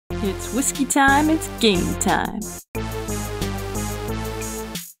It's whiskey time, it's game time.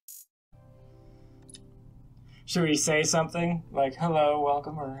 Should we say something like hello,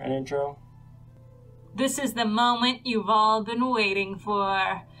 welcome, or an intro? This is the moment you've all been waiting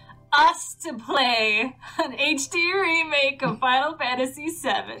for. Us to play an HD remake of Final Fantasy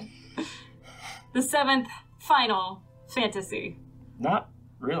VII. The 7th Final Fantasy. Not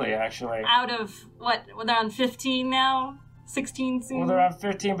really, actually. Out of, what, they're on 15 now? 16 soon? Well, they're on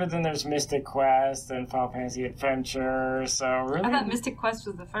 15, but then there's Mystic Quest and Final Fantasy Adventure, so really... I thought Mystic Quest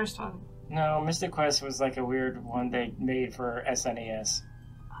was the first one. No, Mystic Quest was like a weird one they made for SNES.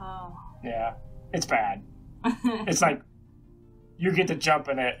 Oh. Yeah. It's bad. It's like, you get to jump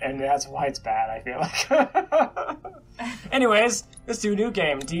in it, and that's why it's bad, I feel like. Anyways, let's do a new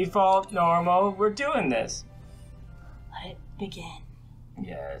game. Default, normal, we're doing this. Let it begin.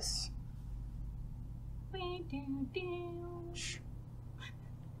 Yes. Shh.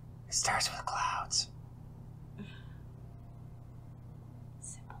 It starts with clouds.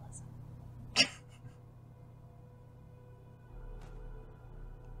 Symbolism.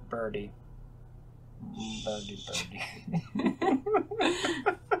 Birdie. Birdie.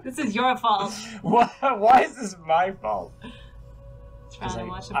 This is your fault. Why is this my fault? Trying to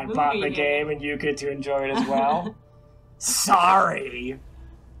watch a I movie bought the game and you get to enjoy it as well. Sorry.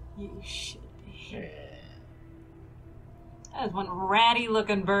 You should be. That is one ratty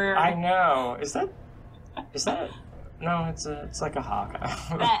looking bird. I know. Is that? No, it's like a hawk.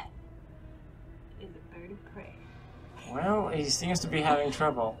 That is a bird of prey. Well, he seems to be having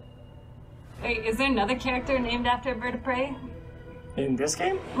trouble. Wait, is there another character named after a bird of prey? In this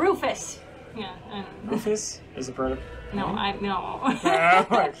game? Rufus. Yeah. Rufus is a bird of... No, I know.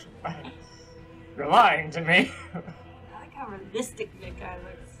 You're lying to me. I like how realistic that guy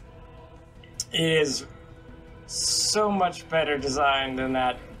looks. It is so much better designed than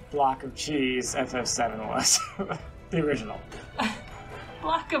that block of cheese FF7 was. The original.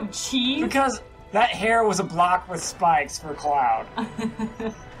 Block of cheese? Because that hair was a block with spikes for Cloud.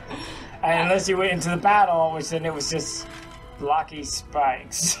 And unless you went into the battle, which then it was just blocky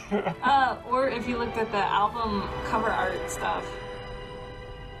spikes. Or if you looked at the album cover art stuff,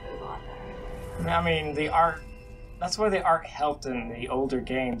 it was a lot better. I mean, the art... That's why the art helped in the older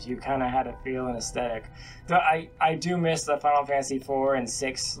games. You kind of had a feel and aesthetic. I do miss the Final Fantasy 4 and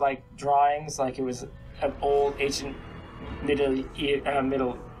 6 like drawings, like it was an old ancient Middle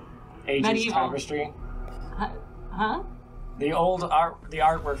Ages Medieval. tapestry. Huh? The old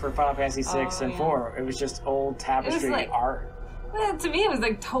artwork for Final Fantasy 6 and 4, it was just old tapestry art. Well, to me, it was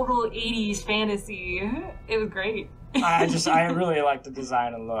like total 80s fantasy. It was great. I really like the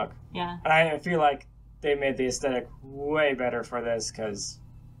design and look. Yeah. And I feel like they made the aesthetic way better for this, because...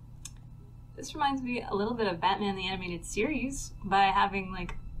 This reminds me a little bit of Batman the Animated Series by having,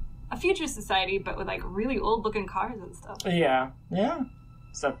 like, a future society, but with, like, really old-looking cars and stuff. Yeah.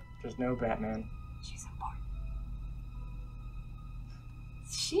 Except there's no Batman. She's important.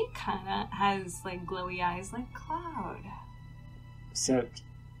 She kind of has, like, glowy eyes like Cloud. Except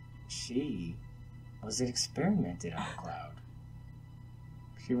she was experimented on Cloud.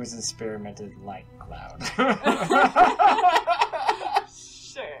 She was experimented like Cloud.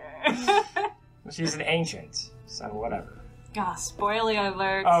 Sure. She's an ancient, so whatever. Ah, spoiler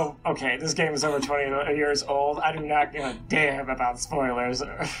alert. Oh, okay, this game is over 20 years old. I do not give a damn about spoilers.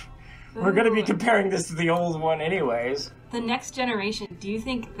 We're going to be comparing this to the old one anyways. The next generation, do you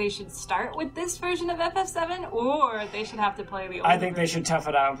think they should start with this version of FF7, or they should have to play the old I think they should tough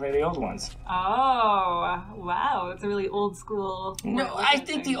it out and play the old ones. Oh, wow. It's a really old school... No, I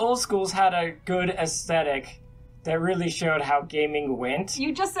think the old schools had a good aesthetic that really showed how gaming went.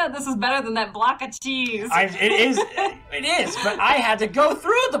 You just said this is better than that block of cheese. It is, but I had to go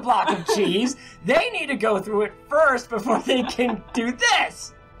through the block of cheese. They need to go through it first before they can do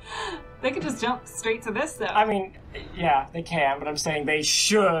this. They could just jump straight to this, though. I mean, yeah, they can, but I'm saying they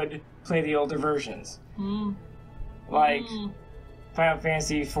should play the older versions. Like Final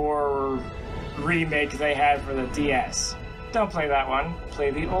Fantasy 4 remake they had for the DS. Don't play that one. Play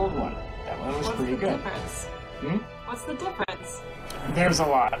the old one. That one was pretty good. Difference? What's the difference? There's a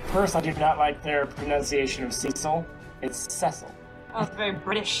lot. First, I do not like their pronunciation of Cecil. It's Cecil. Oh, it's very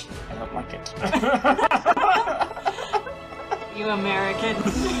British. I don't like it. You American.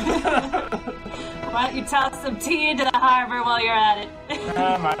 Why don't you toss some tea into the harbor while you're at it?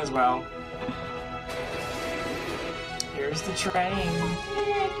 Might as well. Here's the train.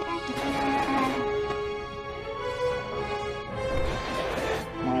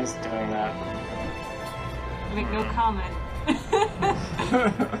 Why is it doing that? Make no comment.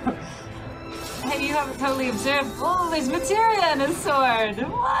 Hey, you haven't totally observed. Oh, there's materia in his sword.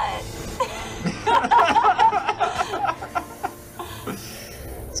 What?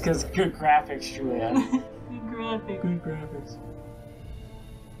 It's because good graphics, Julia. Good graphics. Good graphics.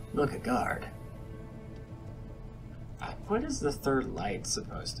 Look at guard. What is the third light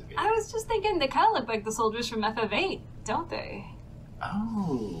supposed to be? I was just thinking they kind of look like the soldiers from FF8, don't they?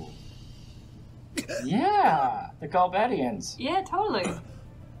 Oh. Yeah, the Galbadians. Yeah, totally.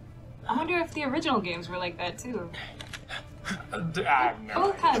 I wonder if the original games were like that too.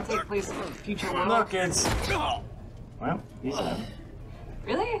 Both kind of take place in the future world. Look, it's... Well, he's dead.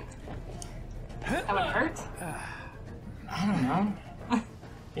 Really? That would hurt? I don't know.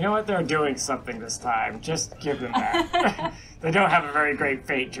 You know what? They're doing something this time. Just give them that. They don't have a very great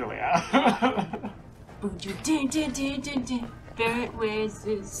fate, Julia. Barrett wears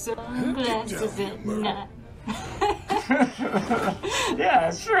his sunglasses at night. Yeah,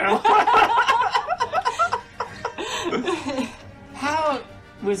 that's true. How,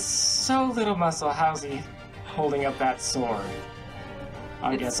 with so little muscle, how's he holding up that sword?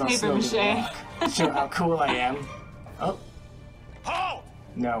 I guess I'll slowly walk. Show how cool I am. Oh. Halt!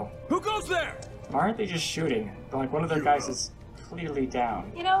 No. Who goes there? Why aren't they just shooting? Like, one of their guys is clearly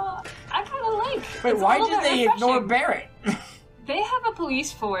down. You know, I kind of like. Wait, why did they ignore Barrett? They have a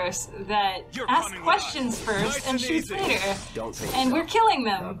police force that asks questions first Nice and shoots easy. later. Don't think And so. we're killing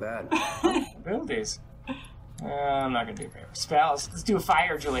them. Not bad. Abilities. I'm not gonna do favor. Spells. Let's do a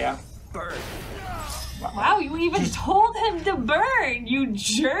fire, Julia. Burn. Wow, you even told him to burn, you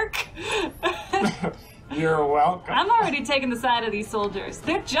jerk! You're welcome. I'm already taking the side of these soldiers.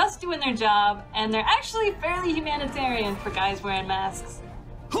 They're just doing their job, and they're actually fairly humanitarian for guys wearing masks.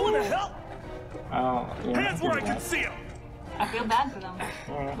 Who in the hell? Oh, yeah. Hands where I can see them. I feel bad for them.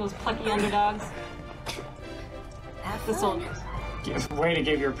 Those plucky underdogs. The soldiers. Way to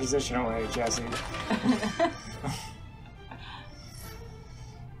give your position away, Jesse.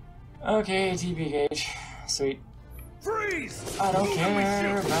 Okay, TP gauge. Sweet. Freeze! I don't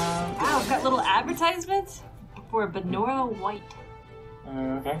care about... Wow, I've got little advertisements for Benora White.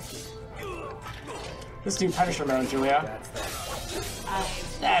 Okay. Let's do Punisher mode, Julia.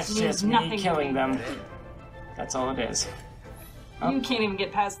 That's just me killing them. That's all it is. You can't even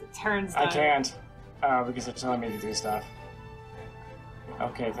get past the turns. I can't. Because they're telling me to do stuff.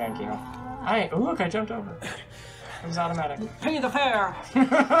 Okay, thank you. Oh, look, I jumped over. It was automatic. Pay the fare!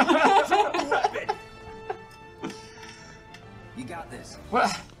 You got this.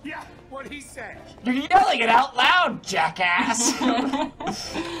 What? Yeah, what'd he say? You're yelling it out loud, jackass!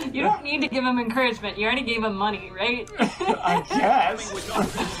 You don't need to give him encouragement. You already gave him money, right? I guess.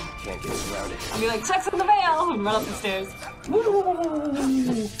 Can't get surrounded. I'll be like, checks in the mail! And run up the stairs.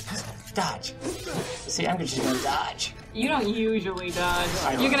 Dodge. See, I'm just gonna dodge. You don't usually dodge.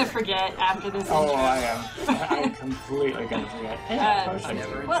 I know. You're gonna forget after this Oh, intro. I am. I'm completely gonna forget. Hey, potion.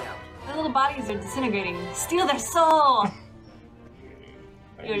 What? Their little bodies are disintegrating. Steal their soul!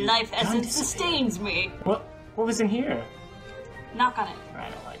 Your life essence sustains me. What was in here? Knock on it. I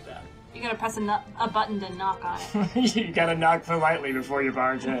don't like that. You gotta press a button to knock on it. You gotta knock politely before you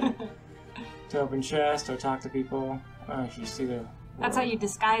barge in. To open chest or talk to people. Oh, you see the... That's how you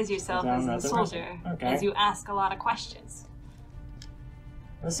disguise yourself Down as a that soldier. Okay. As you ask a lot of questions.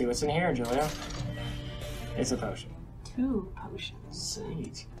 Let's see what's in here, Julia. It's a potion. 2 potions.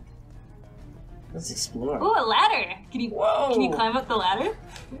 Sweet. Let's explore. Ooh, a ladder! Can you climb up the ladder?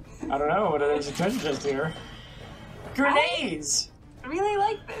 I don't know, but there's a treasure chest here. Grenades! I really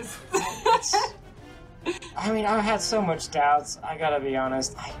like this. I mean, I've had so much doubts, I gotta be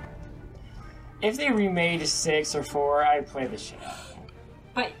honest. If they remade 6 or 4, I'd play the shit out of it.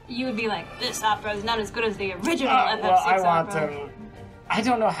 But you would be like, this opera is not as good as the original FF6 well, I want opera. them... I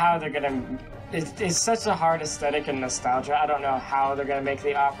don't know how they're gonna... It's such a hard aesthetic and nostalgia. I don't know how they're gonna make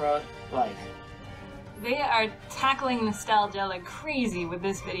the opera, like... They are tackling nostalgia like crazy with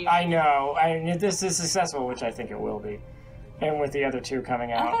this video. I know. I mean, if this is successful, which I think it will be. And with the other 2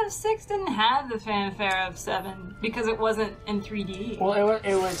 coming out. FF6 didn't have the fanfare of 7 because it wasn't in 3D. Well,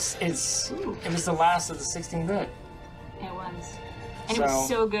 it was the last of the 16-bit. It was. And it was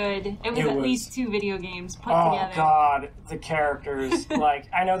so good. It was It at was. least 2 video games put Oh together. God, the characters! Like,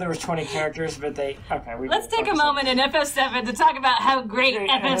 I know there was 20 characters, but they Let's take a moment in FF7 to talk about how great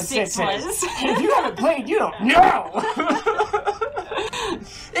FF6 was. If you haven't played, you don't know.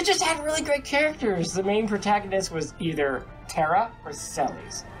 It just had really great characters. The main protagonist was either Terra or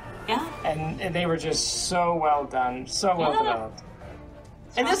Celes. Yeah. And they were just so well done, so well developed.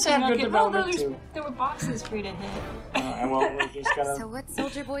 And this had good Okay, development too. There were boxes for you to hit. And well, we're just gonna. So what's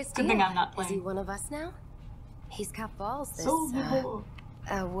Soldier Boy's Good deal? thing I'm not Is he playing. one of us now? He's got balls. This, Soldier Boy.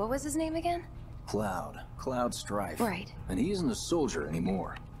 what was his name again? Cloud Strife. Right. And he isn't a soldier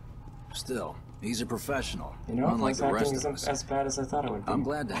anymore. Still, he's a professional. You know, unlike voice the rest acting of isn't us. as bad as I thought it would be. I'm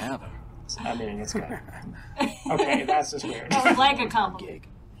glad to have him. I mean, it's good. Okay, that's just weird. That was like a compliment. Gig.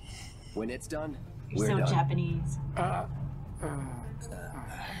 When it's done, You're we're so done. Japanese.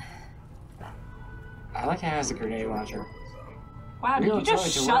 I like how it has a grenade launcher. Wow, did Real you just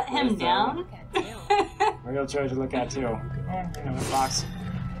joy to shut work him with, down? Real joy to look at, too. You know, a box.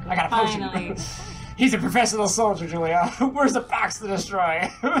 I got a potion. Finally. He's a professional soldier, Julia. Where's the box to destroy?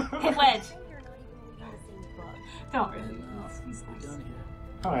 Hey, Wedge. Don't really. He's nice.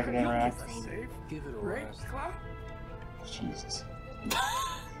 Oh, I can interact. Safe. Give it a Right, rest. Cloud? Jesus.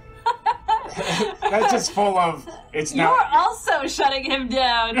 That's just full of. It's You're not. also shutting him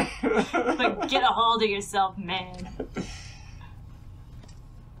down. But get a hold of yourself, man.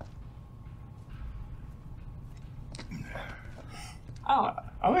 Oh,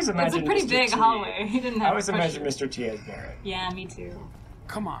 I always it's imagine a pretty Mr. big T. hallway. He didn't have I always to push imagine you. Mr. T as Barrett. Yeah, me too.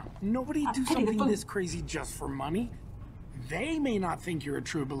 Come on, nobody do pity the something fool. this crazy just for money. They may not think you're a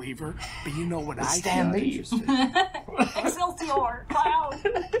true believer, but you know what I Stan think. Lee. Excelsior, Cloud.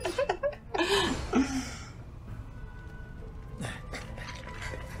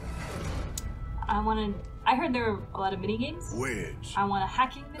 I heard there were a lot of mini games. Wedge. I want a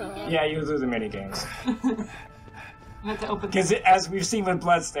hacking mini game. Yeah, you do the mini games. I have to open. Because as we've seen with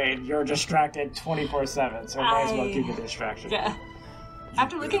Bloodstain, you're distracted 24/7, so I might as well I- keep the distraction. Yeah.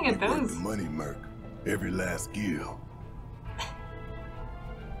 After looking at Work those, the money, Merc. Every last gill.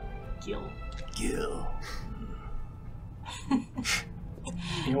 Gil. Gil.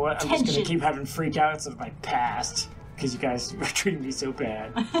 You know what? I'm just gonna Tension. keep having freakouts of my past because you guys were treating me so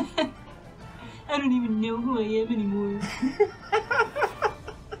bad. I don't even know who I am anymore.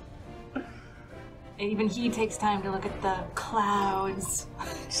 Even he takes time to look at the clouds.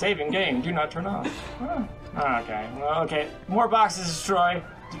 Saving game. Do not turn off. Oh. Okay. Well, okay. More boxes to destroy.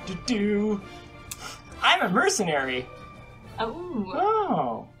 Do. I'm a mercenary. Oh,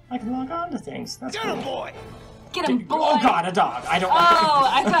 Oh, I can log on to things. That's Get a cool. boy! get him, boy! Oh God, a dog. I don't. Oh,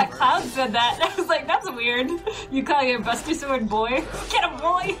 I thought Cloud said that. I was like, that's weird. You call your Buster Sword boy? Get him,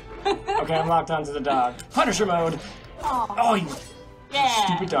 boy! Okay, I'm locked onto the dog. Punisher mode. Oh, Oh, you yeah.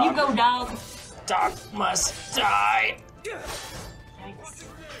 stupid dog. You go, dog. dog must die. Yikes.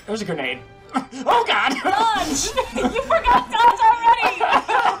 There's a grenade. Oh God! Dodge! You forgot dodge already!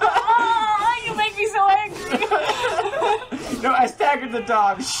 Oh, you make me so angry! No, I staggered the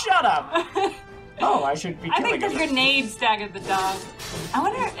dog. Shut up. Oh, I should be I killing think the him. grenade staggered the dog. I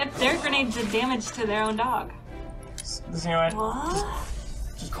wonder if their grenades did damage to their own dog. You know what? What?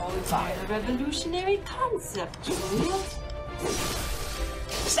 Just call it fire. A revolutionary concept, Julia.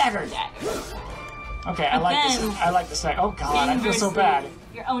 Staggered. Okay, I like then- this. I like this. Oh God, I feel so Inversely, bad.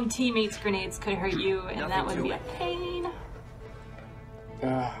 Your own teammates' grenades could hurt you, and that would be a pain.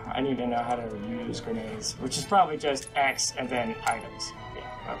 I need to know how to use grenades, which is probably just X and then items.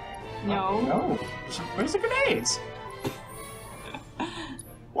 Yeah, okay. No. No. Where's the grenades?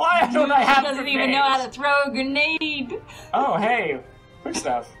 Why don't I have He doesn't grenades? even know how to throw a grenade. Oh, hey. Quick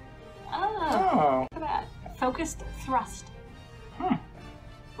stuff. Oh, Oh. look at that. Focused thrust. Hmm.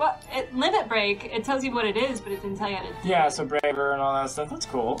 Well, limit break, it tells you what it is, but it didn't tell you how to do Yeah, it. so braver and all that stuff. That's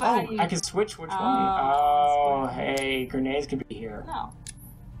cool. But how Oh, do you- I can switch which one. Oh, Oh, hey, grenades could be here. No.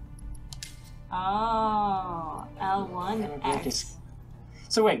 Oh, Limit break L1X. is-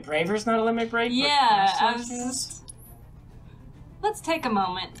 So wait, braver's not a limit break? but Yeah, I thrust was is? just... Let's take a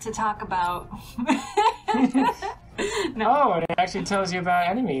moment to talk about... No. Oh, and it actually tells you about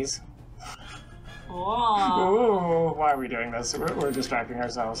enemies. Whoa. Ooh, why are we doing this? We're distracting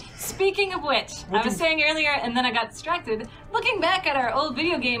ourselves. Speaking of which, I was saying earlier, and then I got distracted. Looking back at our old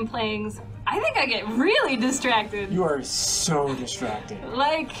video game playings, I think I get really distracted. You are so distracted.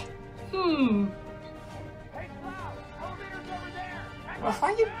 Like, Well,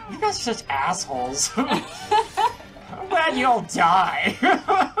 why you guys are such assholes. I'm glad you all die.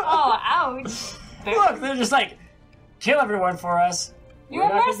 Oh, ouch. Look, they're just like, kill everyone for us. You're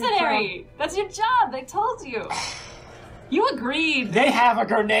We're a not gonna be mercenary. That's your job. They told you. You agreed. They have a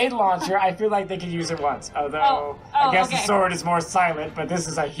grenade launcher. I feel like they could use it once. Although, I guess okay. the sword is more silent, but this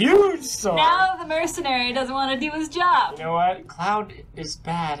is a huge sword. Now the mercenary doesn't want to do his job. You know what? Cloud is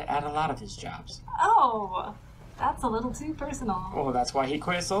bad at a lot of his jobs. Oh, that's a little too personal. Well, that's why he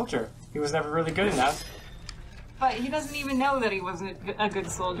quit soldier. He was never really good enough. But he doesn't even know that he wasn't a good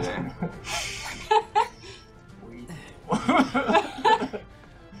soldier.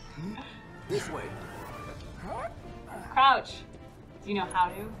 This way. Crouch. Do you know how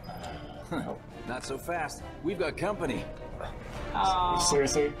to? Not so fast. We've got company. Oh.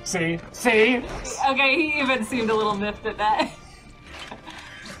 Seriously? See? Okay, he even seemed a little miffed at that.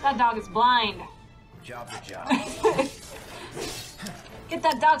 That dog is blind. Job's a job. Get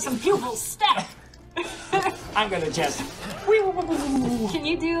that dog some pupils, stat! I'm gonna just... Can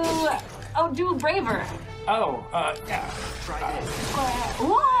you do... Oh, do Braver. Oh, yeah. Try this.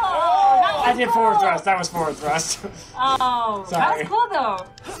 Whoa! That was I did cool. forward thrust. That was forward thrust. Oh, Sorry. that was cool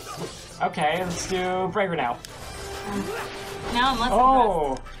though. Okay, let's do Braver now. Now I'm less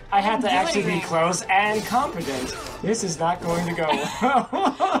Oh, I had to do actually be anything. close and competent. This is not going to go well.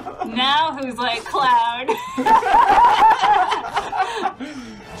 impressed. Now who's like Cloud?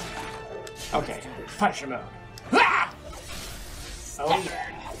 Okay, Punisher mode. Ah! Oh yeah.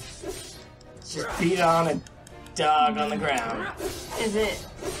 Just beat on a dog on the ground. Is it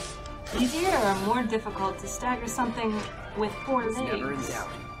easier or more difficult to stagger something with 4 Never in legs? doubt.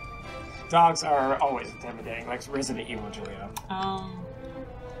 Dogs are always intimidating, like Resident Evil, Julia.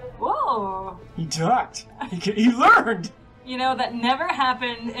 Whoa. He ducked. He learned. You know, that never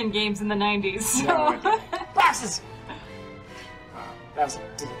happened in games in the 90s. So. No, it didn't. Boxes. That was a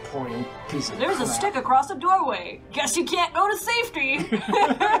disappointing piece of There's a crap. stick across the doorway. Guess you can't go to safety.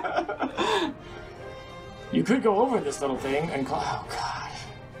 You could go over this little thing and call. Oh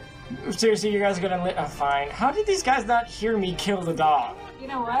god. Seriously, you guys are gonna fine. How did these guys not hear me kill the dog? You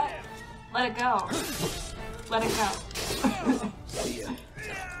know what? Let it go. Let it go.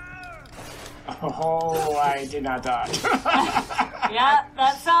 Oh, I did not dodge. Yeah,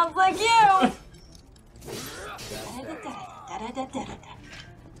 that sounds like you.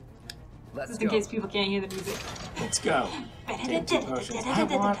 Let's Just in go. case people can't hear the music. Let's go. Take 2 potions. I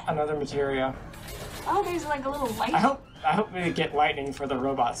want another materia. Oh, there's like a little light. I hope we get lightning for the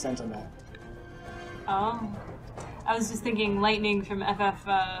robot sentinel. Oh. I was just thinking lightning from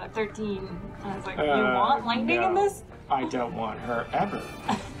FF13. I was like, you want lightning in no. this? I don't want her ever.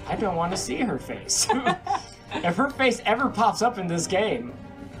 I don't want to see her face. If her face ever pops up in this game,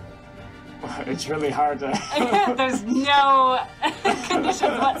 it's really hard to... There's no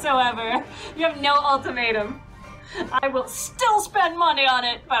conditions whatsoever. You have no ultimatum. I will still spend money on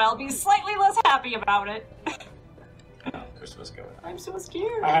it, but I'll be slightly less happy about it. Oh, we're supposed to go with that. I'm so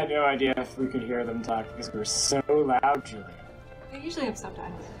scared. I had no idea if we could hear them talk because we were so loud, Julia. They usually have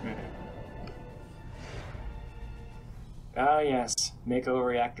subtitles. Oh yes, Mako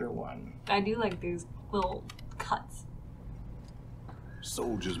Reactor 1. I do like these little cuts.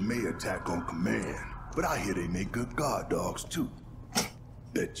 Soldiers may attack on command, but I hear they make good guard dogs too.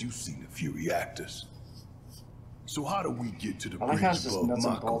 Bet you've seen a few reactors. So how do we get to the I like how it's bridge just above nuts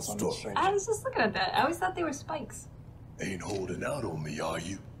and Mako's bolts on this store? thing. I was just looking at that. I always thought they were spikes. Ain't holding out on me, are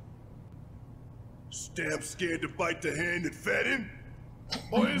you? Stamp scared to bite the hand that fed him?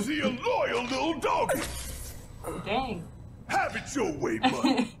 Or is he a loyal little doggy? Dang. Have it your way,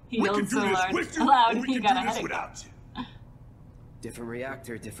 bud. He We can yelled do so this loud- with you, loud, or we he can got a do this headache. without you. Different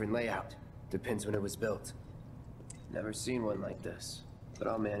reactor, different layout. Depends when it was built. Never seen one like this, but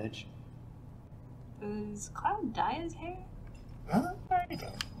I'll manage. Does Cloud dye his hair? Huh? I don't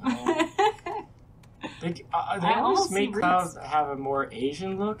know. They I always almost see make Cloud roots. have a more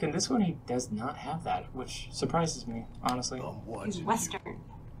Asian look, and this one he does not have that, which surprises me, honestly. I'm watching He's you. Western.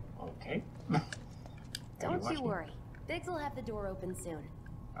 Okay. Don't watch you me. worry. Biggs will have the door open soon.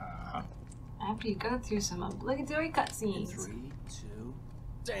 After you go through some obligatory cutscenes. 3, 2.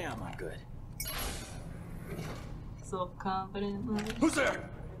 Damn, I'm good. Self-confident. Who's there?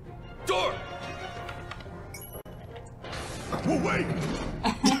 Door! We'll wait.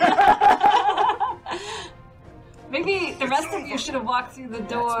 Maybe the rest of you should have walked through the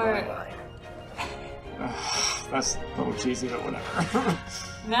That's door. my line. That's a little cheesy, but whatever.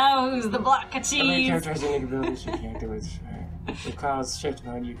 Now who's the block of Every cheese? character has unique abilities you can't do with. With Cloud's shift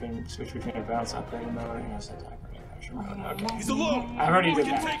mode, you can switch between advanced upgraded mode and attack mode. Okay. He's alone. I already did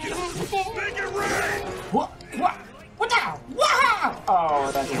Take that. it. Make it rain. What? What now? Wow!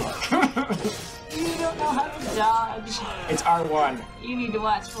 Oh, that didn't work. You don't know how to dodge. It's R1. You need to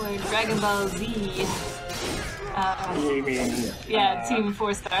watch for Dragon Ball Z. You mean? Yeah, Team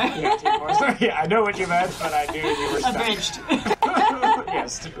 4-star. Yeah, Team 4-star. Yeah, I know what you meant, but I knew you were stuck. Abridged.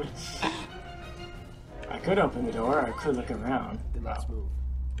 Yes, dude. I could open the door. I could look around. Then let's move.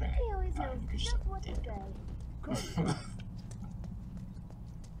 Okay, He always fine, knows you could just just open what to it. say.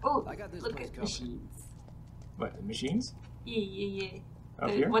 Oh, I got this look place at covered. machines. What, the machines? Yeah. Up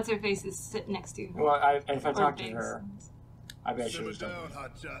here? What's her face is sitting next to? Well, if I Or talk to Biggs. her, I bet she Simmer was down,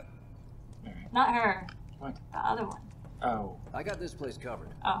 hot shot. Not her. What? The other one. Oh, I got this place covered.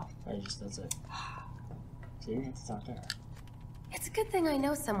 Oh. that's it. So you have to talk to her. It's a good thing I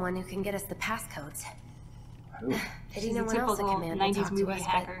know someone who can get us the passcodes. Ooh. Pity She's no a one else at typical command will 90s talk to movie us,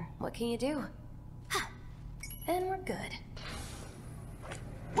 hacker. but what can you do? And we're good.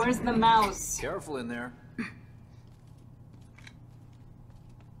 Where's the mouse? Careful in there.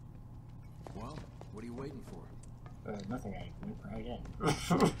 Well, what are you waiting for? Nothing. I went right in.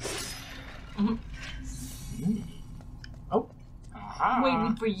 Oh. Aha.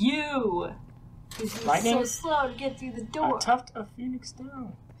 Waiting for you. This is Lightning? so slow to get through the door. A tuft of phoenix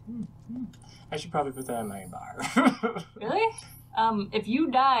down. I should probably put that in my bar. Really? If you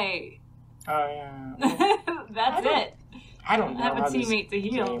die, Oh yeah. that's it. I don't know Have a how this teammate to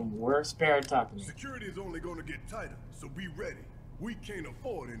heal. game works. Barrett, talk to me. Security is only gonna get tighter, so be ready. We can't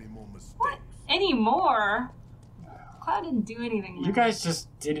afford any more mistakes. What? Anymore? Cloud didn't do anything. You guys just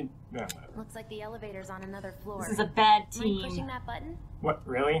didn't. No, no. Looks like the elevator's on another floor. This is a bad Mind pushing team. that button? What?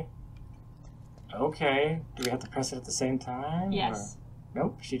 Really? Okay. Do we have to press it at the same time? Yes. Or...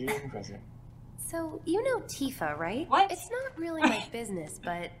 Nope. She didn't even press it. So, you know Tifa, right? What? It's not really my business,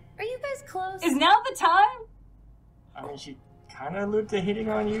 but are you guys close? Is now the time? I mean, she kind of alluded to hitting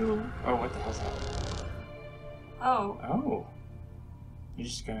on you. Oh, what the hell's that? Oh. Oh. You're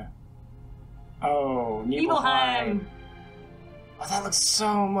just gonna. Oh, Nibelheim. Nibelheim. Oh, that looks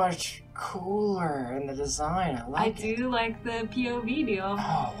so much cooler in the design. I I like it. do like the POV deal.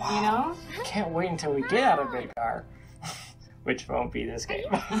 Oh, wow. You know? Can't wait until we get out of Midgar. Which won't be this game.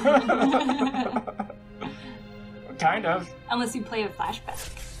 Kind of. Unless you play a flashback.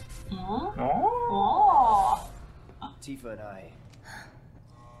 Huh? Oh. Oh. Tifa and I.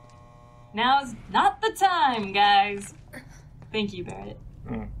 Now's not the time, guys. Thank you, Barrett.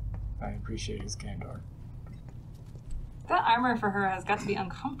 I appreciate his candor. That armor for her has got to be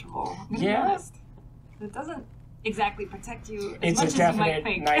uncomfortable. I'm gonna be Yeah. honest. It doesn't exactly protect you as It's much a as you might definite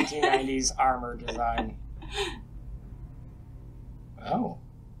think. 1990s armor design. Oh.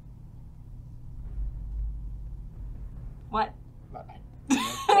 What? But they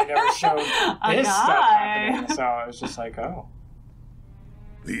never showed A this stuff guy. happening, so I was just like, oh.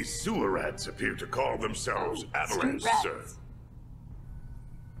 These sewer rats appear to call themselves Avalanche, Street sir. rats.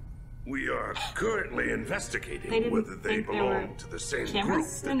 We are currently They investigating didn't whether they think there were belong to the same group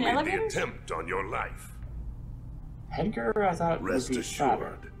cameras that in the made the elevators? attempt on your life. Edgar, I thought Rest would be fatter.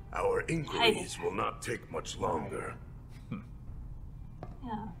 assured, our inquiries will not take much longer.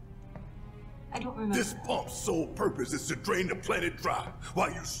 Yeah. I don't remember. This pump's sole purpose is to drain the planet dry.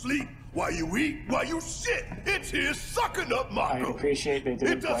 While you sleep, while you eat, while you shit, it's here sucking up I Mako. appreciate they It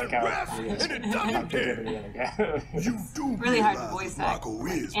didn't doesn't blank out. rest, the- and it doesn't care. You do Really hard to realize voice what that. Mako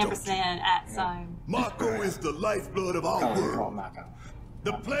is, don't you? Ampersand at sign. Mako is the lifeblood of our Oh, world. Mako.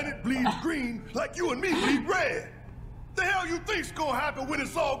 The planet bleeds green like you and me bleed red. The hell you think's gonna happen when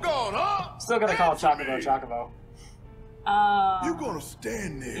it's all gone, huh? Still gonna call Answer Chocobo me. Chocobo. You gonna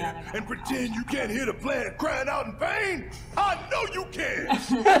stand there Yeah, they're and gonna pretend you can't hear the planet crying out in pain? I know you can.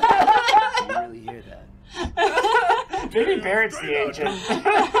 You really hear that? Maybe Barrett's the agent.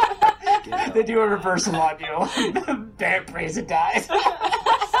 They do a reversal on you. Barrett prays and dies.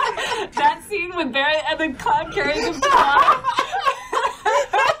 That scene with Barrett and the cloud carrying him to life.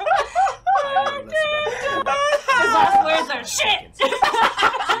 His last words are shit.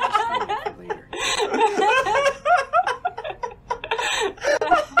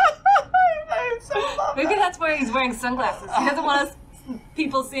 Maybe that's why he's wearing sunglasses. He doesn't want us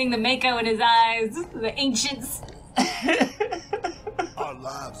people seeing the Mako in his eyes, the ancients. Our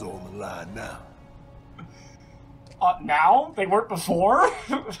lives are on the line now. Now? They weren't before?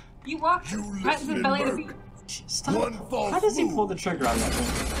 You walked You right into the belly of the listening, beast. Stop. One false How does he move, pull the trigger on that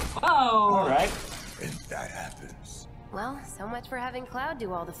thing? Oh. Alright. and that happens. Well, so much for having Cloud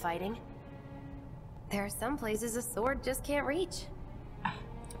do all the fighting. There are some places a sword just can't reach.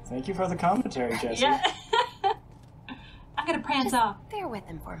 Thank you for the commentary, Jesse. Yeah. I'm gonna prance off. Bear with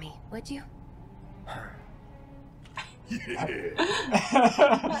him for me, would you? Yeah.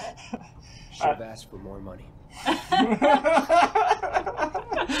 Should have asked for more money.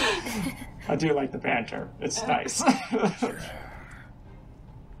 I do like the banter. It's nice.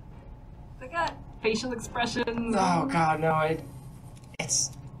 They got facial expressions. Oh god, no,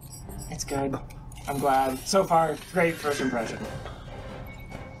 it's good. I'm glad. So far, great first impression.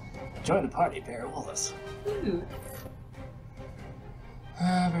 Join the party, Barry Wallace. Ooh.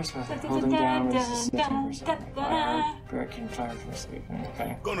 First method, holding down resistance. Barrett can fire from sleeping.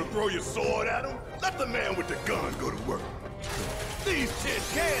 Okay. Gonna throw your sword at him? Let the man with the gun go to work. These tin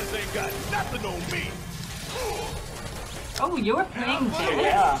cans ain't got nothing on me. Oh, you're playing Jared?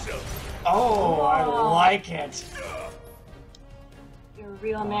 Yeah. Oh, I like it. You're a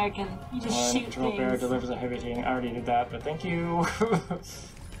real American. You just shoot Control Barrett things. delivers a heavy team. I already did that, but thank you.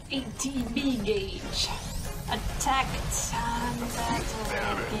 18B gauge. Attack time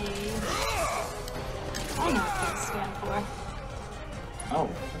battle gauge. I know what those stand for. Oh,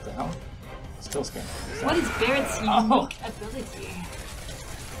 what the hell? Still scan. What is Barrett's unique ability?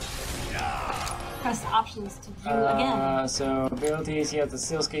 Press options to view again. So abilities, he has the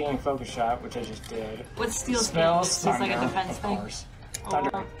steel skin and focus shot, which I just did. What's steel skin? Spells, It's just like a thunder, defense of thing. course.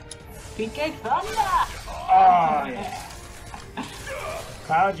 Thunder. PK Thunder! Oh, yeah.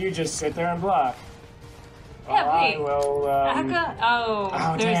 Cloud, you just sit there and block. Yeah, I wait. will, Oh,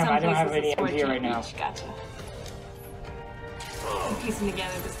 there's damn, some I don't have places any it's 14 MP right now. each. Gotcha. I'm piecing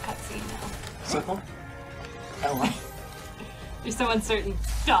together this cutscene now. Circle? Oh, what? You're so uncertain.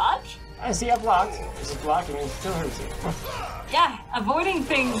 Dodge? I see I blocked. Just blocking me still hurts you. Yeah, avoiding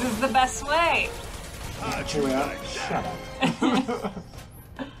things is the best way. Julia, shut up.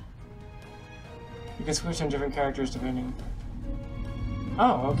 You can switch on different characters depending.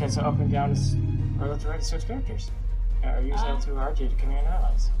 Oh, okay, so up and down is. Or left to right to switch characters. Or use L2 RT to command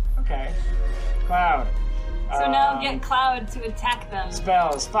allies. Okay. Cloud. So now get Cloud to attack them.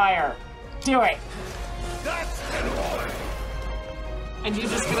 Spells, fire. Do it! And you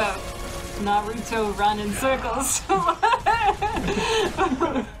just gonna Naruto run in circles.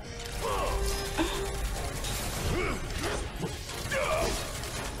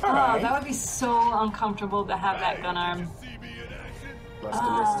 Oh, that would be so uncomfortable to have that gun arm. Must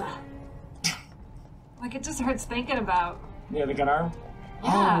have missed it. Like, it just hurts thinking about. Yeah, the gun arm?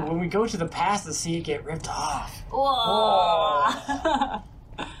 Yeah. Oh, when we go to the past to see it get ripped off. Whoa!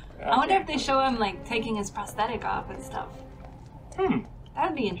 Okay. I wonder if they show him, like, taking his prosthetic off and stuff. That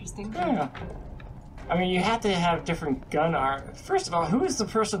would be interesting. Yeah. I mean, you have to have different gun arms. First of all, who is the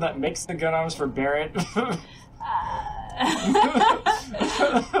person that makes the gun arms for Barrett?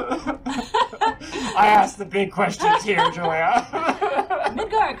 I asked the big questions here, Julia.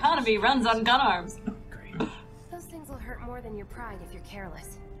 Midgar economy runs on gun arms. Those things will hurt more than your pride if you're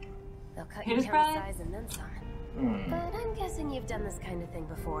careless. They'll cut Hit you his down to pride? size and then some. But I'm guessing you've done this kind of thing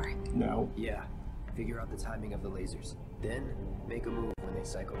before. No. Yeah. Figure out the timing of the lasers. Then, make a move when they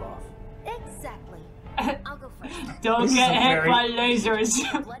cycle off. Exactly. I'll go first. Don't This is get a hit very- by lasers.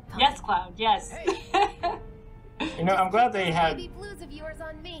 Blood pump. Yes, Cloud, yes. You know, I'm glad they had Baby blues of yours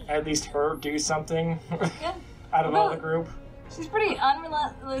on me. at least her do something Yeah. out of all Well, the group. She's pretty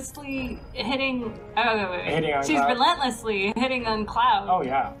unrelentlessly hitting. Oh, wait. Hitting on She's Cloud. relentlessly hitting on Cloud. Oh,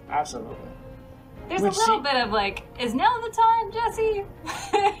 yeah, absolutely. There's which a little she- bit of like, is now the time, Jesse?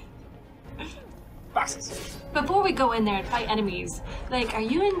 Boxes. Before we go in there and fight enemies, like, are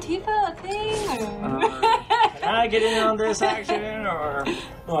you and Tifa a thing? Or... Can I get in on this action? Or,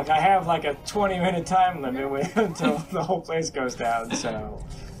 look, I have like a 20-minute time limit until the whole place goes down, so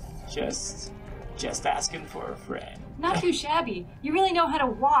just asking for a friend. Not too shabby. You really know how to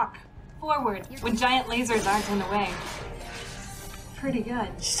walk forward when giant lasers aren't in the way. Pretty good.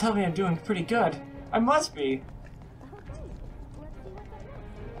 She's telling me I'm doing pretty good. I must be.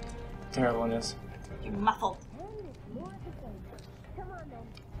 Terribleness. You're muffled.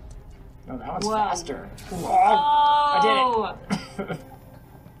 No, that one's Whoa. faster. Oh, Oh! I did it.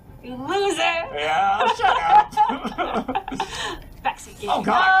 You loser! Yeah, shut up. Backseat game. Oh,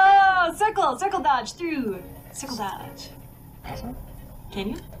 God. Oh, circle dodge through. Circle dodge. Can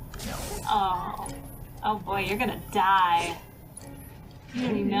you? No. Oh boy, you're gonna die. You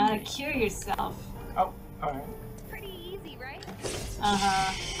don't even know how to cure yourself. Oh, alright. Pretty easy, right?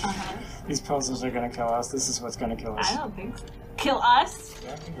 These puzzles are gonna kill us. This is what's gonna kill us. I don't think so. Kill us?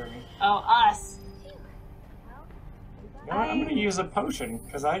 Yeah, I agree. Oh, us. You know what? I'm gonna use a potion,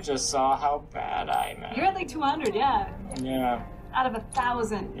 because I just saw how bad I'm at. You're at like 200, yeah. Yeah, Out of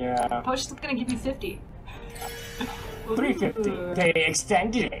 1,000. yeah. Potion's gonna give you 50. 350. Ooh. They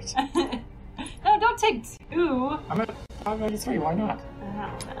extended it. No, don't take 2. I'm at 593, why not?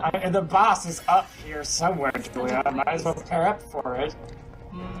 I don't know. And the boss is up here somewhere, Julia. I might as well prepare up for it.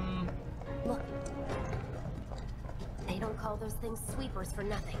 Look. They don't call those things sweepers for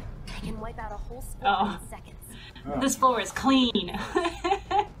nothing. They can wipe out a whole squad in seconds. This floor is clean.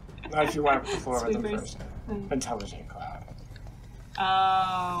 Not if you wipe the floor with them Sweepers. first. Intelligent Cloud.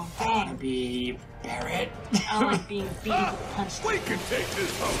 Oh, dang. Be Barrett. I don't like being beaten with a punch. We can take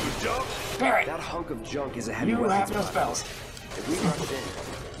this hunk of junk. Barrett, That hunk of junk is a heavy you weapons have no platform. spells. If we rush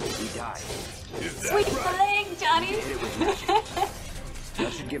in, we die. Is that Sweep right? the leg, Johnny! Hit it with magic.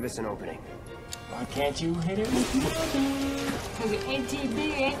 That should give us an opening. Why can't you hit it with nothing? Because your ATB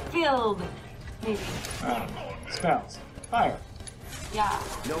ain't filled. Maybe. Spells. Fire. Yeah.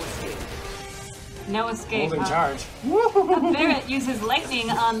 No escape. No escape. Holding huh? charge. Barrett uses lightning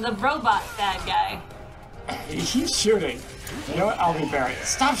on the robot bad guy. He's shooting. You know what? I'll be Barrett.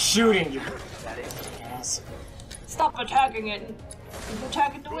 Stop shooting, you That is. ass. Stop attacking it.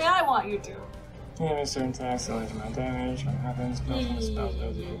 Attack it the way I want you to. Yeah, certain attacks, the large amount of damage, what happens, spells,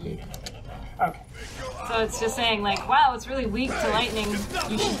 okay. So it's just saying, like, wow, it's really weak to lightning.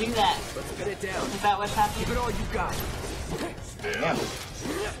 You should do that. Let's get it down. Is that what's happening? Give it all you got. Yeah.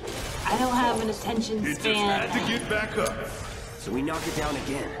 I don't have an attention It just span. had to get back up. So we knock it down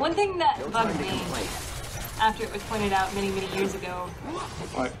again. One thing that No time bugged to me complain. after it was pointed out many, many years ago,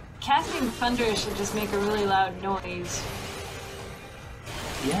 What? casting thunder should just make a really loud noise.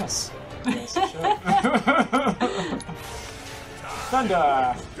 Yes. Yes, it should.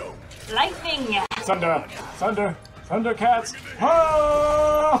 Thunder! Lightning! Thunder! Thunder! Thundercats!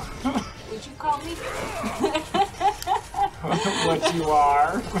 Oh! Would you call me? What you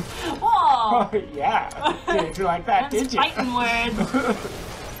are. Whoa! Yeah. Did you like that, That's did you? fighting words.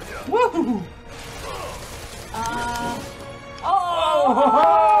 Woo!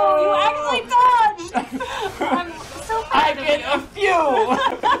 Oh! You actually dodged! I'm so I proud of get you. a few!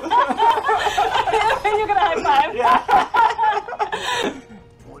 You're gonna high five. Yeah.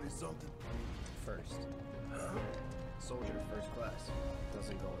 20-something? First. Soldier first class.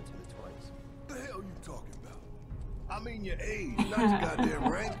 Doesn't go into the 20s. The hell you talking about? I mean your age, not your goddamn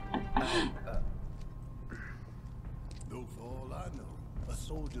rank. Though for all I know, a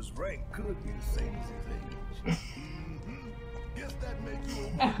soldier's rank could be the same as his age. Guess that makes you a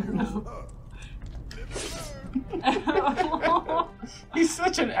 1-year-old, huh? He's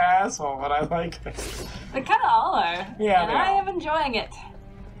such an asshole, but I like it. They kind of all are. Yeah, and they I are. am enjoying it.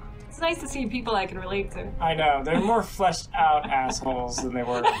 It's nice to see people I can relate to. I know, they're more fleshed out assholes than they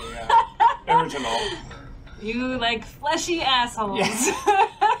were in the original. You like fleshy assholes. Yes.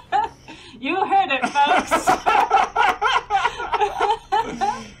 You heard it, folks.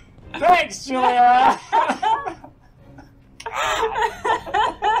 Thanks, Julia!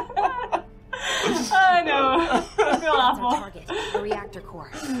 I know. I feel That's our awful. target, the reactor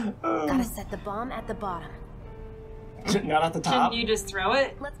core. Gotta set the bomb at the bottom. Not at the top? Shouldn't you just throw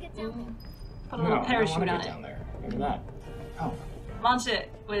it? Let's get down there. Put a little No, I parachute don't on wanna get it. down there. Look at that. Oh, Launch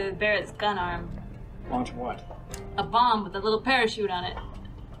it with Barrett's gun arm. launch what? A bomb with a little parachute on it.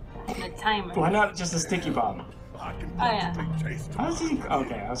 And a timer. Why not just a sticky bomb? I can Oh, yeah. practically taste How does he?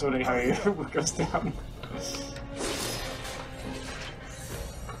 Okay, I was wondering how he goes down.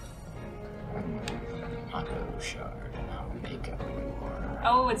 Mako shard. Now Mako.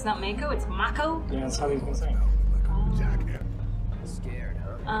 Oh, it's not Mako, it's Mako? Yeah, that's how he's been saying. jacket. Scared,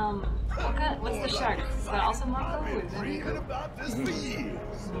 huh? What's the shark? Is that also Mako? Or is that Dreaming Mako? about this for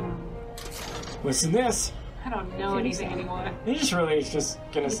years. Listen to this. I don't know anything anymore. They're just really just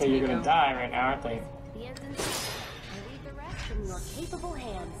gonna say you're gonna die right now, aren't they? The end's in sight. I leave the rest in your capable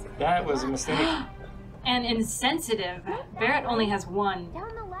hands. That was a mistake. And insensitive. Barrett only has one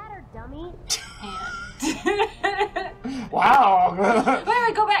Down the ladder, dummy. hand. Wow!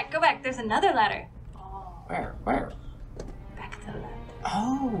 Wait, go back. There's another ladder. Oh, Where? back to the left.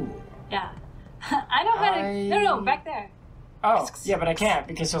 Oh! Yeah. I know how to. No, back there. Oh, yeah, but I can't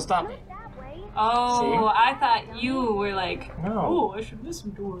because she'll stop me. That way. Oh, See? I thought you were like, No. oh, I should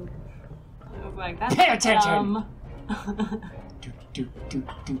listen to her. I was like, that's Pay attention. dumb. Do.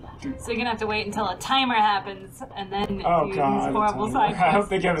 So you're gonna have to wait until a timer happens and then Oh use god. horrible side I hope quests.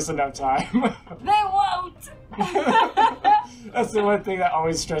 they give us enough time. They won't! That's the one thing that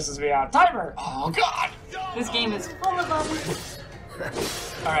always stresses me out. Timer! Oh god! This game is full of them.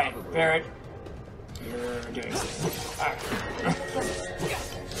 Alright, Barrett. You're doing something. Alright.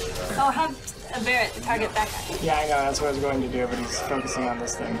 Oh, have Barrett target that guy. Yeah, I know, that's what I was going to do, but he's focusing on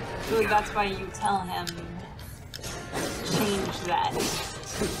this thing. Ooh, that's why you tell him. Change that.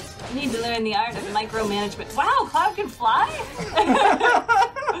 You need to learn the art of micromanagement. Wow, Cloud can fly?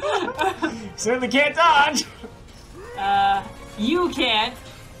 Certainly can't dodge! You can't.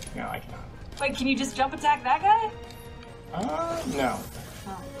 No, I cannot. Wait, can you just jump attack that guy? No.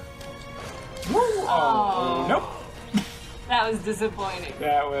 Oh. Woo! Oh, nope. That was disappointing.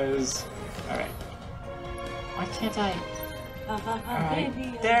 That was... Alright. Why can't I...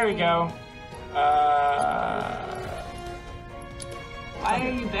 Alright, there we go. Why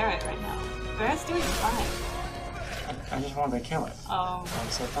are you Barrett right now? Barrett's doing fine. I just wanted to kill it. Oh, That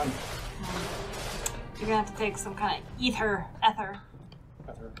was so fun. you're gonna have to take some kind of ether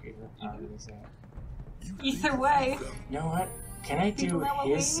way. You know what? Can I do People know what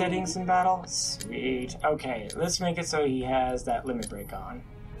we his settings in battle? Sweet. Okay, let's make it so he has that limit break on.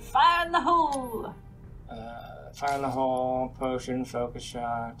 Fire in the hole! Fire in the hole, potion, focus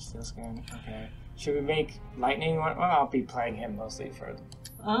shot, steel skin. Okay. Should we make lightning one? Well, I'll be playing him mostly for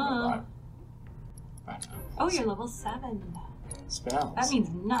robot. I don't know. Oh, you're level 7. Spells. That means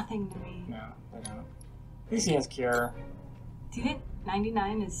nothing to me. No, they don't. least he has cure. Do you think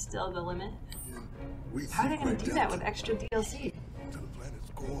 99 is still the limit? How are they going to do that with extra DLC?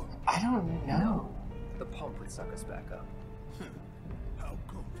 I don't know. The pump would suck us back up. How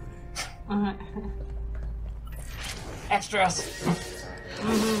come Extras.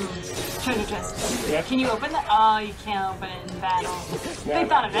 Treasure chest. Yep. Can you open that? Oh, you can't open it in battle. They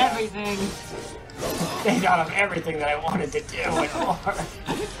thought of everything. They thought of everything that I wanted to do and more.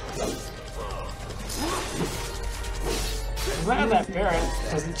 I'm glad that Barret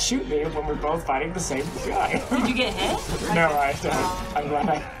doesn't shoot me when we're both fighting the same guy. Did you get hit? No, I don't. I'm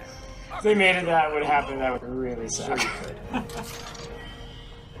glad. If they made it that would happen, that would really suck.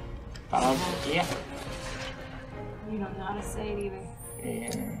 Yeah. You don't know how to say it either.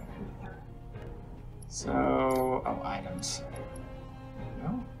 Yeah. So, oh, items.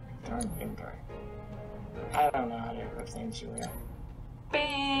 No? Darn inventory. I don't know how to equip things, Julia.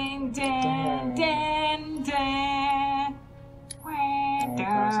 Bang, dan, dan, dan.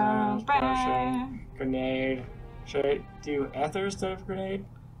 Potion, grenade. Should I do ether instead of grenade?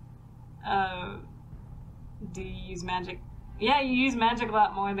 Do you use magic? Yeah, you use magic a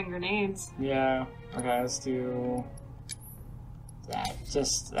lot more than grenades. Yeah. Okay, let's do that.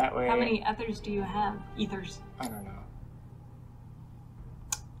 Just that way. How many ethers do you have? Ethers. I don't know.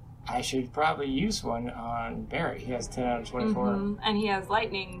 I should probably use one on Barret. He has 10 out of 24. And he has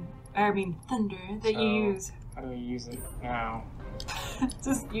lightning, or I mean thunder, that you use. How do we use it now?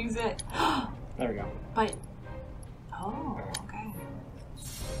 Just use it. There we go. But, oh, okay.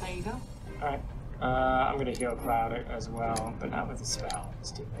 There you go. Alright. I'm gonna heal Cloud as well, but not with a spell.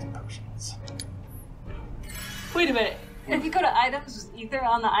 Let's do it with potions. Wait a minute. If you go to items, is ether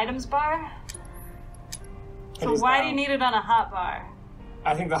on the items bar? So why do you need it on a hot bar?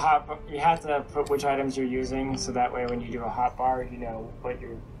 I think you have to put which items you're using, so that way when you do a hot bar, you know what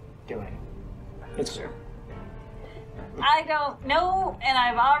you're doing. It's true. I don't know, and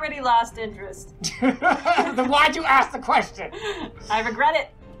I've already lost interest. Then why'd you ask the question? I regret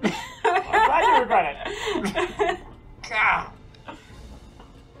it. I'm glad you regret it. God.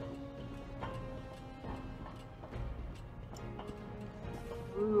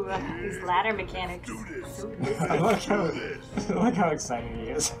 Ooh, these ladder mechanics. I like how excited he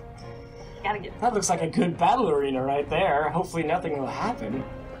is. Gotta get. That looks like a good battle arena right there. Hopefully nothing will happen.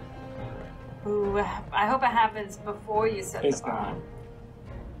 Ooh, I hope it happens before you set It's the bar.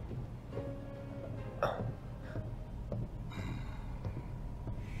 not.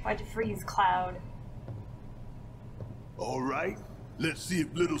 Why'd you freeze, Cloud? All right, let's see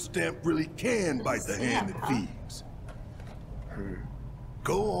if Little Stamp really can bite the hand that feeds.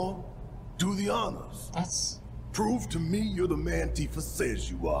 Go on, do the honors. That's... Prove to me you're the man Tifa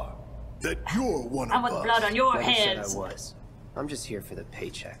says you are. That you're one I of want us. blood on your Never said hands. I was. I'm just here for the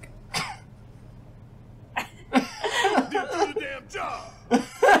paycheck. Get to the damn job.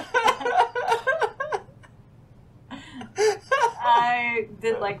 I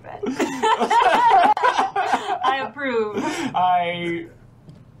did like that. I approve.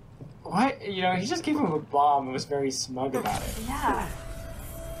 What? You know, he just gave him a bomb and was very smug about it. Yeah.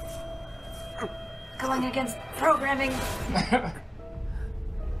 Going against programming. A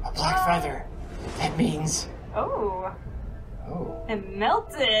black feather. That means... Oh. Oh. It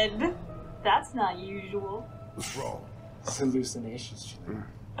melted. That's not usual. What's wrong? It's hallucinations.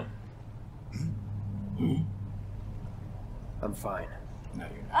 I'm fine. No,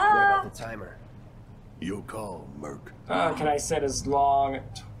 you're not. What about the timer? Your call, Merc. Can I set as long...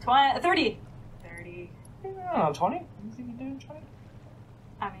 30. 30. I don't know, 20? You think you do 20?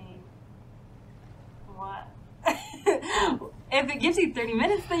 I mean, what? If it gives you 30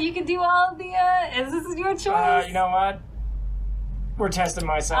 minutes, then you can do all the, this is your choice. You know what? We're testing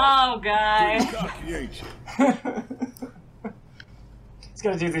myself. Oh, guy. Pretty cocky, ain't you? It's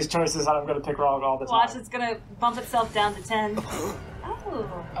gonna do these choices and I'm gonna pick wrong all the time. Watch, it's gonna bump itself down to 10. Oh.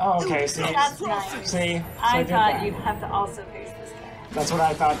 Oh, okay, see? That's nice. See? So I did thought that. you'd have to also face this guy. That's what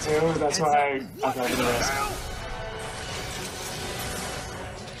I thought too. That's why I thought it was.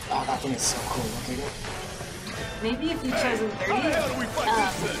 Oh, that thing is so cool looking. Maybe if you chosen 30,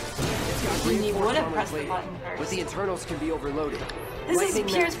 then you would have pressed the button But first. the internals can be overloaded. This is Lightning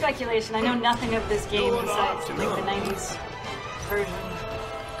pure that- speculation. I know nothing of this game besides like the 90s version.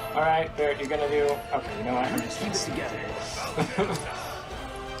 Alright, Barret, you're gonna do... Okay, you know what? I'm just gonna together.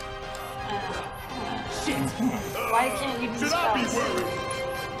 Why can't you do spells?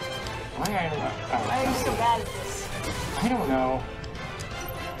 Why are Why are you so bad at this? I don't know.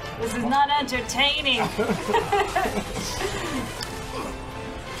 This is not entertaining.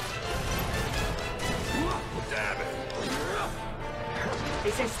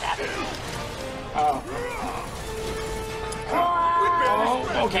 They say stab it. Oh.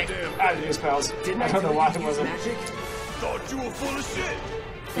 Oh, okay. I have to do spells. I don't know why it wasn't. Thought you were full of shit.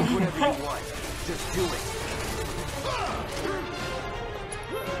 Think whatever you want. Just do it.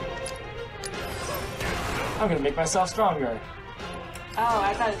 I'm gonna make myself stronger. Oh,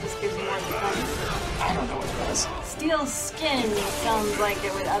 I thought it just gives you more defense. I don't know what it does. Steel skin sounds like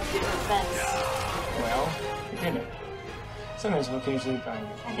it would up your defense. Well, it didn't. Sometimes will occasionally find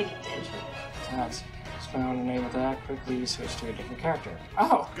you. I think it did. Attacks. Found a name attack, quickly switch to a different character.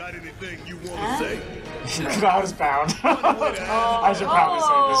 Oh! Got anything you want to say? I was bound. I should probably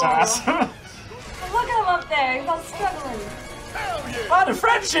save his ass. Look at him up there, he's all struggling. Hell yeah! What a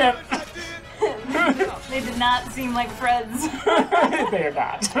friendship! They did not seem like friends. They are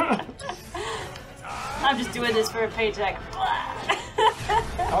not. I'm just doing this for a paycheck.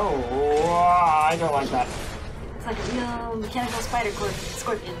 Oh, I don't like that. It's like a real mechanical spider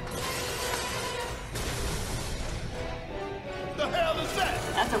scorpion. The hell is that?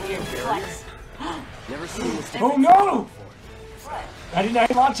 That's a weird flex. Never seen this. Oh no! 99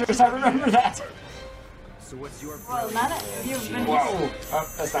 launchers, I remember that! So what's your Well, not a, you've been. Whoa!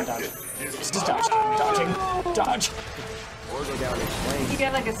 Oh, that's not dodge. It's just dodge. Dodging. Dodge. or go down in flames? You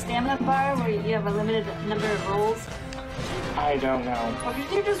get like a stamina bar where you have a limited number of rolls? I don't know. Or you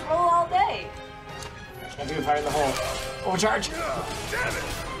can just roll all day. Can't do fire in the hole. Overcharge! Damn it!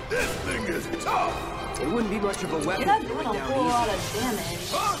 This thing is tough! It wouldn't be much of a weapon. You're not to doing bring a down whole easy. lot of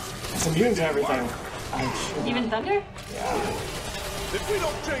damage. It's immune to everything. I'm sure. Even thunder? Yeah. If we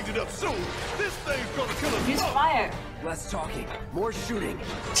don't change it up soon, this thing's gonna kill us Use both. fire. Less talking, more shooting.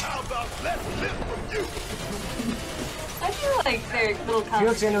 How about less lip from you? I feel like they're little Field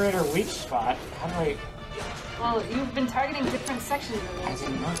competition. generator weak spot. How do I... Well, you've been targeting different sections of I it.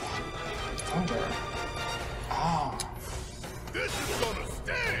 didn't know that. Thunder. Oh. This is gonna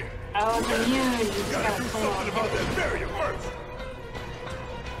sting! Oh, it's immune. You just Gotta gotta do play something on about it. that barrier first.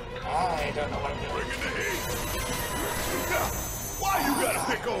 I don't know what I'm doing. Bring in the heat. Why you gotta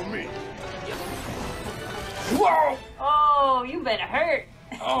pick on me? Whoa! Oh, you've been hurt.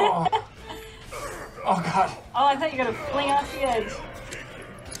 Oh. Oh god. Oh, I thought you were gonna fling off the edge.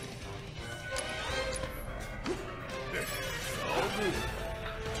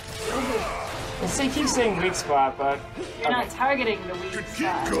 They keep saying weak spot, but... You're not targeting the weak Keep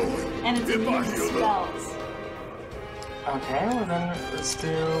spot. going. And it's If I immune to heal up. spells. Okay, well then let's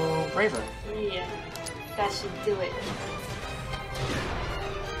do Braver. Yeah, that should do it.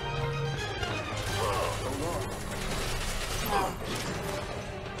 Oh,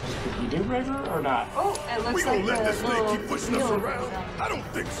 Did you do Braver or not? oh it We looks gonna like let the this thing little keep pushing us field around? is, I don't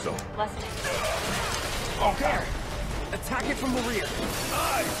think so. lessening. Okay. Attack it from the rear.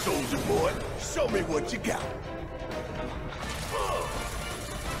 Aye, soldier boy. Show me what you got.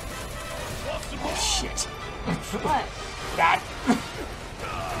 Shit. What? That.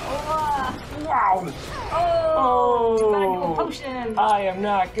 Oh, Wow. oh, you gotta do a potion. I am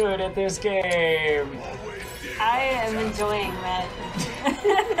not good at this game. I am enjoying that.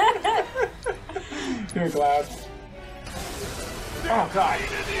 You're glad. Oh god.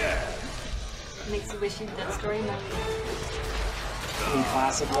 Makes you wish you'd done story mode. In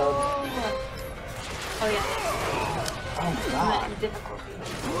classic mode. Oh yeah, Oh my not god. in difficulty.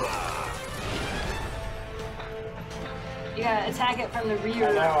 You gotta attack it from the I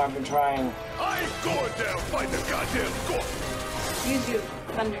rear. know, I've been trying. I ain't going down fighting the goddamn scorpion. Use your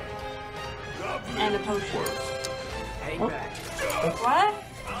thunder and a potion. Hang Oh. back. What?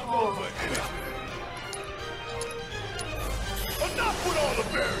 Enough with all the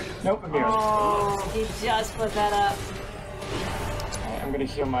barriers. Nope, I'm here. Oh, he just put that up. Okay, I'm gonna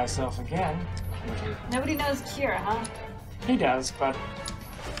heal myself again. Nobody knows Cure, huh? He does, but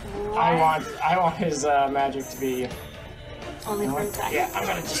What? I want his magic to be. Only for attack. Yeah, I'm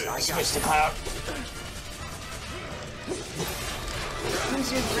gonna just switch to Cloud.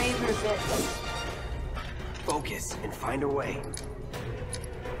 Use your braver bits. Focus and find a way.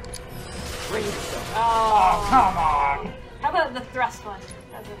 Bring yourself. Oh, come on! How about the thrust one?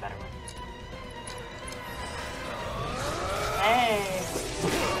 That's a better one. Hey.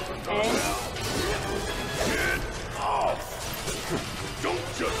 Hey. Get off! Don't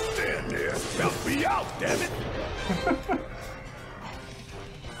just stand there. Help me out, damn it!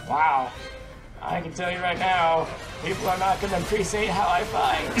 Wow. I can tell you right now, people are not gonna appreciate how I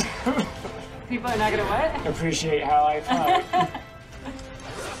fight. People are not gonna what? Appreciate how I fight.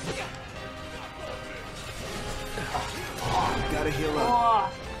 Gotta heal up.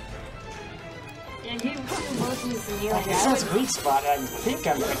 Oh. Yeah, you two both need some healing. It says weak spot, I think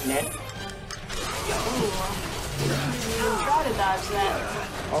I'm hitting it. Ooh. You try to dodge that.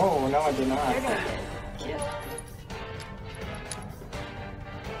 Oh, no, I did not. You're gonna get killed.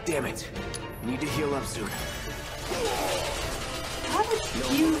 Damn it. Need to heal up soon. How much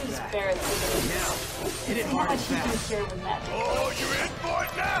use Barrett's Now, hit it how hard much and you can fast. share with that? Oh, you're in for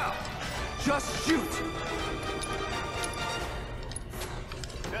it now! Just shoot!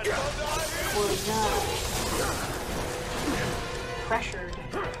 Or not. Pressured.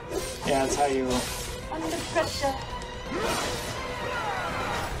 Yeah, that's how you... Under pressure.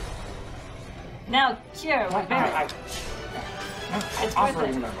 Now, cure with Barrett. It's worth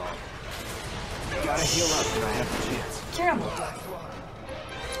Operating it. level. Gotta heal up when I have the chance. Cure him.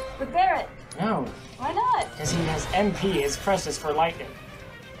 With Barrett. No, Why not? because he has MP, his precious for lightning.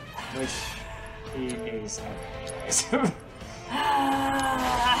 Which he is anyways.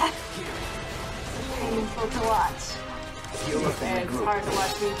 Painful to watch. Heal up and It's regroup. hard to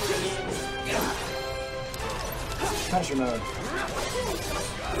watch me play games. Country mode.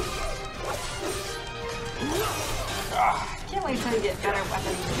 Can't wait till you get better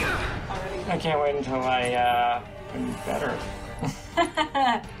weapons already. I can't wait until I am better.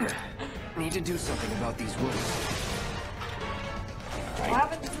 Need to do something about these wounds. What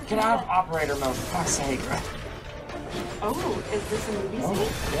happens if Get out of operator mode, for fuck's sake. Oh, is this a movie scene?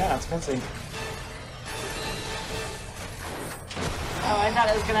 Oh, yeah, it's fancy. Oh, I thought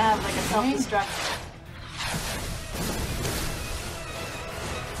it was gonna have like a self-destruct.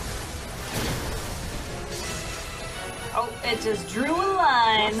 Oh, it just drew a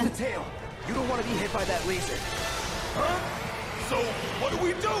Watch line. the tail. You don't want to be hit by that laser. Huh? So, what do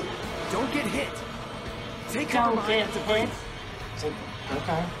we do? Don't get hit. Take cover Don't behind get the hit. So,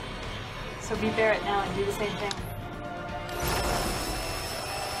 okay. So be Barrett now and do the same thing.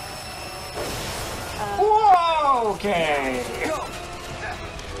 Whoa, okay. Go!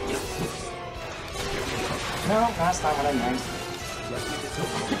 No, that's not what I meant.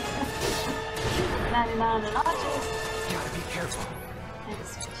 99 and notches. Gotta be careful. And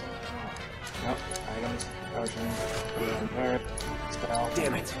just switch it. Nope, items, potion, repair, spell.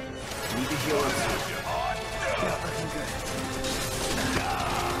 Damn it. Need to heal up. Not looking good.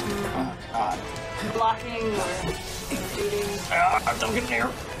 Oh, God. Blocking or shooting. Don't get near.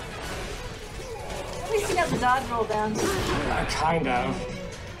 At least you got the dodge roll down. Kind of.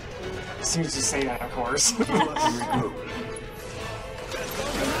 As soon as you say that, of course. Heal up and regroup.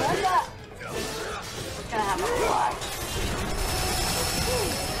 What's that? It's gonna happen a lot.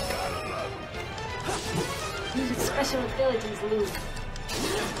 Use its special abilities, Luke.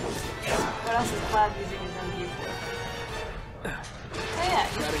 What else is Cloud using his MD for? Oh yeah,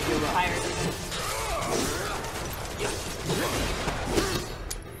 he's fired.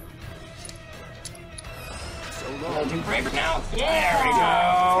 I'll do braver now. Yeah. There we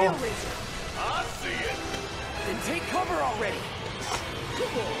Tail go. laser. I see it. Then take cover already.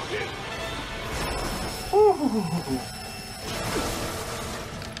 Come on, hit.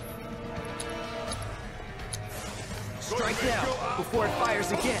 Strike now before it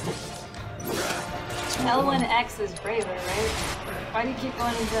fires again. L1X is braver, right? Why do you keep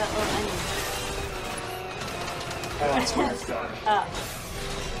going into menu? Oh, that's where it's going.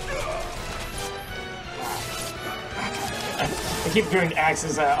 I keep doing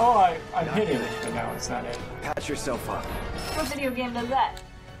axes. I'm hitting it, but no, it's not it. Patch yourself up. What video game does that?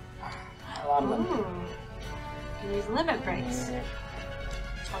 A lot of them. Ooh. You can use limit breaks. Okay.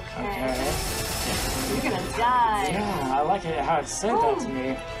 Okay. You're gonna die. Yeah, I like it how it said that to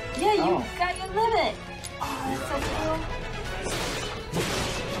me. Yeah, you Oh. got your limit. Oh, that's so cool.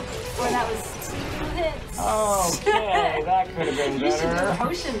 Boy, that was 2 hits. Okay, that could have been You should do a better.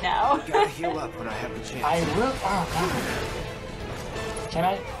 potion now. Gotta heal up when I have the chance. I will. Oh, God. Can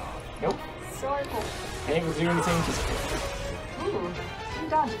I? Nope. Sword. Can't even do anything. Just Ooh. You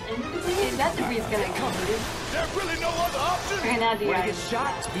dodged it. That debris is gonna come, dude. There's really no other option. Okay, now do Wanna you get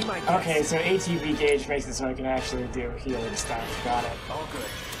shot? Be my guest. okay, so ATB gauge makes it so I can actually do healing stuff. Got it. All good.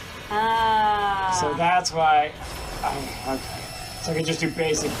 Ah. So that's why. Okay. So I can just do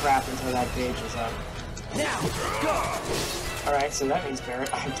basic crap until that gauge is up. Now, go! Alright, so that means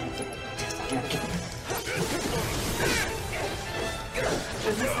Barrett. I can't do it.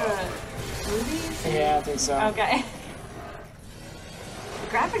 Is this a movie? Yeah, I think so. Okay. The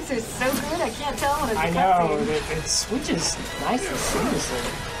graphics are so good, I can't tell when it's a I know, cutscene. it switches nice and seamlessly.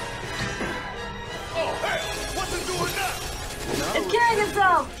 Oh, hey, what's it doing now? It's killing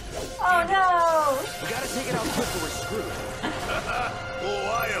itself! Oh no! We gotta take it out quick or we're screwed.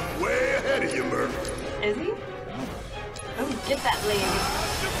 Oh, I am way ahead of you, Murphy. Is he? Oh, get that leg.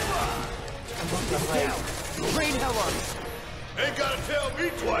 Now, rain hell on us. Ain't gotta tell me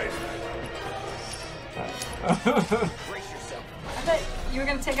twice. Brace yourself. I bet You were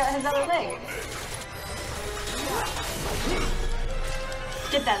gonna take out his other leg.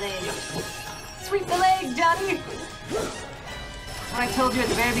 Get that leg. Sweep the leg, Johnny! What I told you at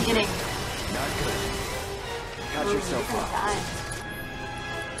the very beginning. Not good. Got yourself off.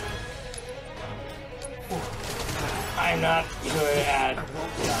 I'm not good at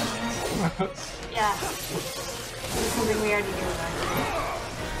dodging. Yeah. This is something we already knew about.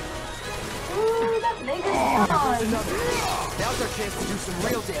 Ooh, that leg is gone! Now's our chance to do some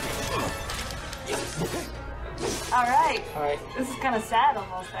real damage. Alright. Alright. This is kind of sad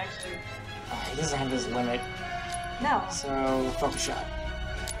almost, actually. He doesn't have this limit, No. so focus shot.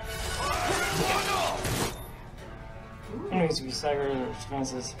 Enemies to be staggered or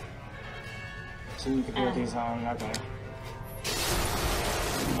defenses. So you can build these on. Okay.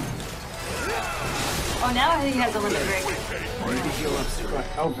 Oh, now he has a limit break. Need to heal up soon.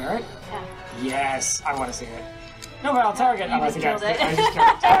 Oh, Barrett? Yeah. Yes, I want to see it. No, but I'll target. You just killed it. I just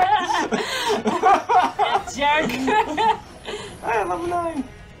killed it. Jerk. I have level 9.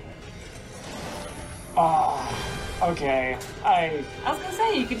 Oh, okay. I was gonna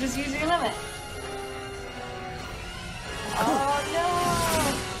say, you could just use your limit. Oh no!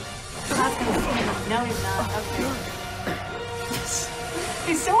 That's gonna sting him. No, he's not. Okay.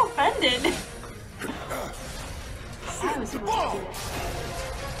 He's so offended. I was supposed to do it.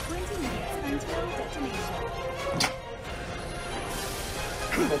 20 minutes until detonation.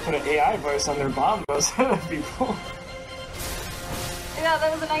 they put an AI voice on their bomb, those people. Yeah,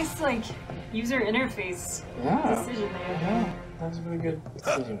 that was a nice, like, user interface decision there. Yeah, that was a really good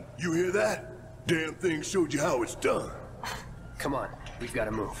decision. You hear that? Damn thing showed you how it's done. Come on, we've got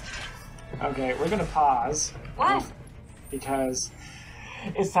to move. Okay, we're gonna pause. What? Because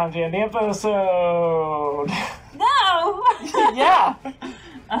it's time to end the episode.